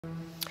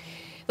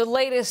The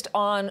latest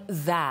on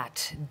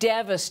that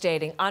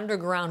devastating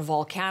underground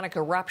volcanic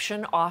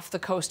eruption off the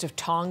coast of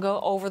Tonga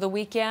over the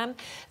weekend.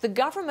 The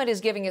government is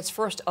giving its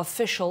first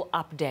official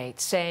update,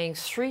 saying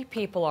 3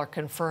 people are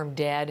confirmed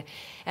dead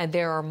and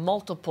there are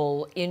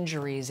multiple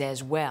injuries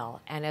as well.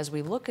 And as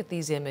we look at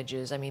these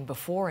images, I mean,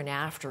 before and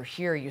after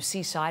here, you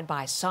see side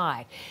by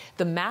side,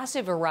 the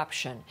massive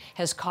eruption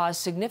has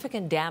caused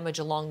significant damage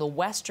along the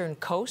western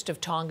coast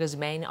of Tonga's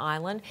main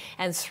island,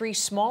 and 3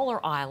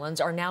 smaller islands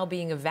are now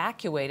being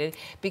evacuated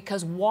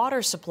because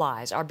water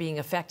supplies are being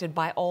affected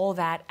by all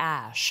that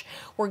ash.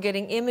 We're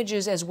getting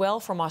images as well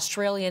from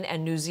Australian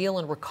and New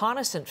Zealand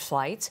reconnaissance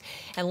flights.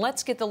 And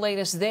let's get the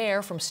latest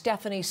there from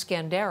Stephanie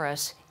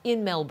Skandaris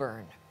in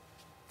Melbourne.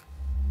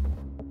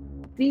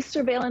 These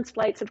surveillance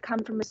flights have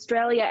come from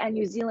Australia and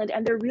New Zealand,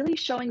 and they're really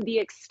showing the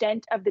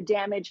extent of the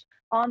damage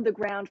on the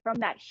ground from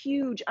that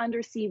huge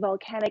undersea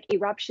volcanic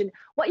eruption.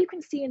 What you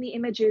can see in the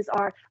images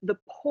are the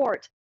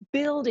port,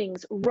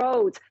 buildings,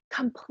 roads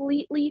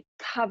completely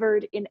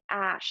covered in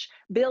ash.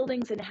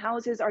 Buildings and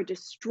houses are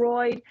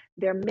destroyed,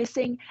 they're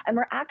missing, and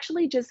we're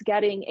actually just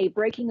getting a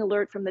breaking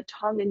alert from the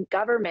Tongan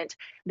government.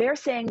 They're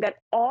saying that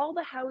all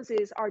the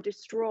houses are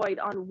destroyed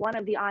on one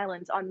of the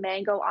islands, on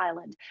Mango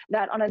Island,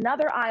 that on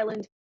another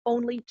island,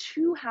 only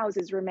 2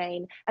 houses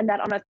remain, and that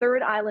on a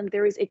 3rd island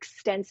there is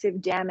extensive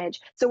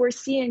damage. So we're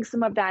seeing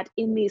some of that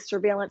in these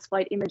surveillance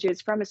flight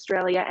images from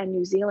Australia and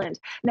New Zealand.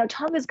 Now,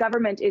 Tonga's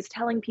government is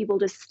telling people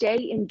to stay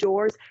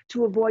indoors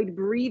to avoid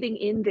breathing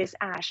in this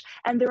ash.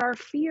 And there are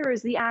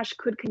fears the ash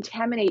could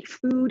contaminate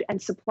food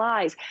and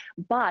supplies,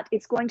 but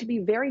it's going to be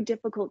very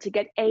difficult to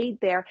get aid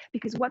there,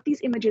 because what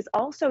these images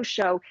also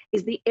show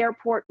is the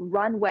airport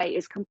runway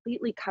is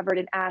completely covered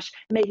in ash,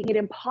 making it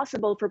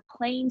impossible for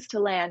planes to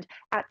land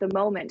at the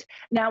moment.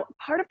 Now,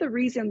 part of the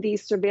reason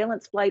these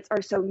surveillance flights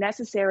are so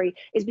necessary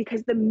is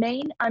because the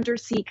main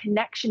undersea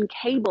connection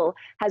cable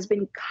has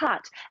been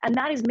cut, and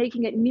that is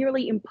making it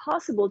nearly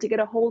impossible to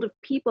get a hold of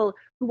people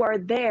who are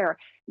there.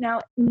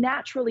 Now,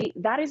 naturally,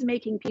 that is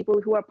making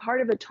people who are part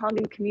of the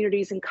Tongan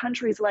communities in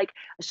countries like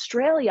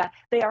Australia,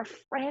 they are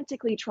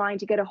frantically trying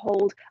to get a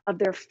hold of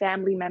their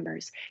family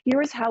members.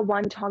 Here is how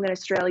one Tongan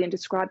Australian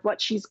described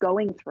what she's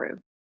going through.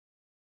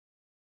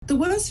 The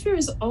worst fear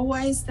is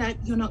always that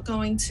you're not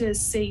going to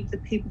see the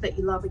people that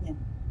you love again.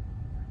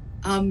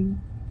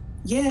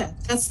 Yeah,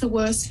 that's the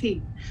worst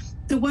fear.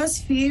 The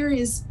worst fear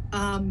is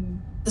the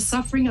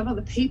suffering of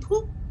other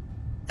people.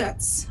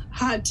 That's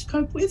hard to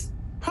cope with,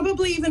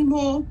 probably even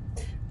more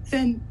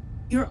than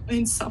your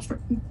own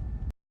suffering.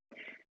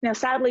 Now,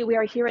 sadly, we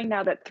are hearing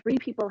now that 3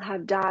 people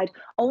have died.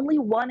 Only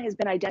one has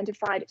been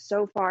identified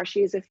so far.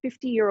 She is a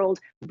 50-year-old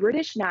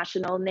British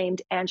national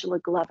named Angela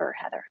Glover,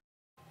 Heather.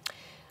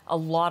 A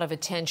lot of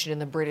attention in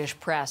the British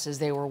press as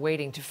they were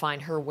waiting to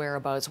find her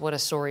whereabouts. What a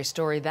sorry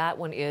story that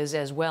one is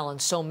as well.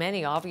 And so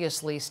many,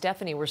 obviously,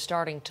 Stephanie, we're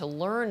starting to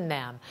learn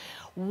them.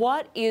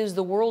 What is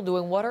the world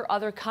doing? What are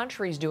other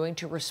countries doing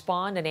to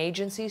respond, and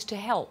agencies to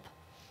help?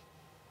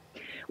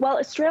 Well,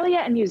 Australia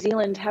and New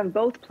Zealand have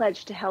both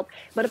pledged to help,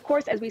 but of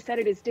course, as we said,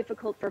 it is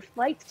difficult for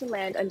flights to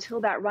land until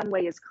that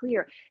runway is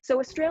clear. So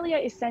Australia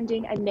is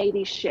sending a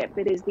Navy ship.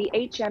 It is the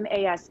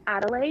HMAS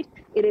Adelaide.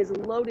 It is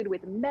loaded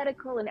with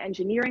medical and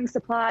engineering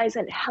supplies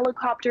and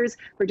helicopters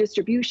for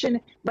distribution,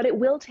 but it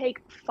will take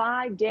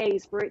 5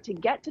 days for it to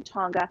get to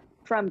Tonga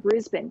from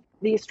Brisbane.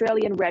 The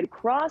Australian Red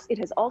Cross, it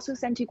has also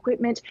sent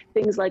equipment,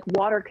 things like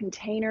water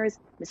containers,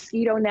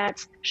 mosquito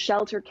nets,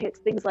 shelter kits,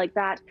 things like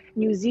that.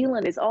 New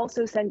Zealand is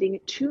also sending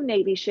 2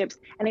 Navy ships,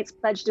 and it's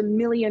pledged $1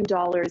 million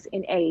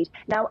in aid.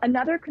 Now,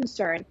 another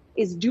concern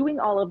is doing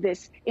all of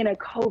this in a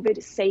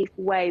COVID-safe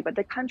way, but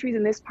the countries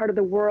in this part of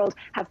the world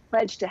have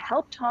pledged to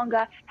help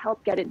Tonga,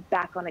 help get it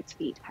back on its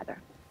feet, Heather.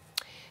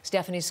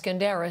 Stephanie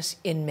Skandaris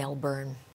in Melbourne.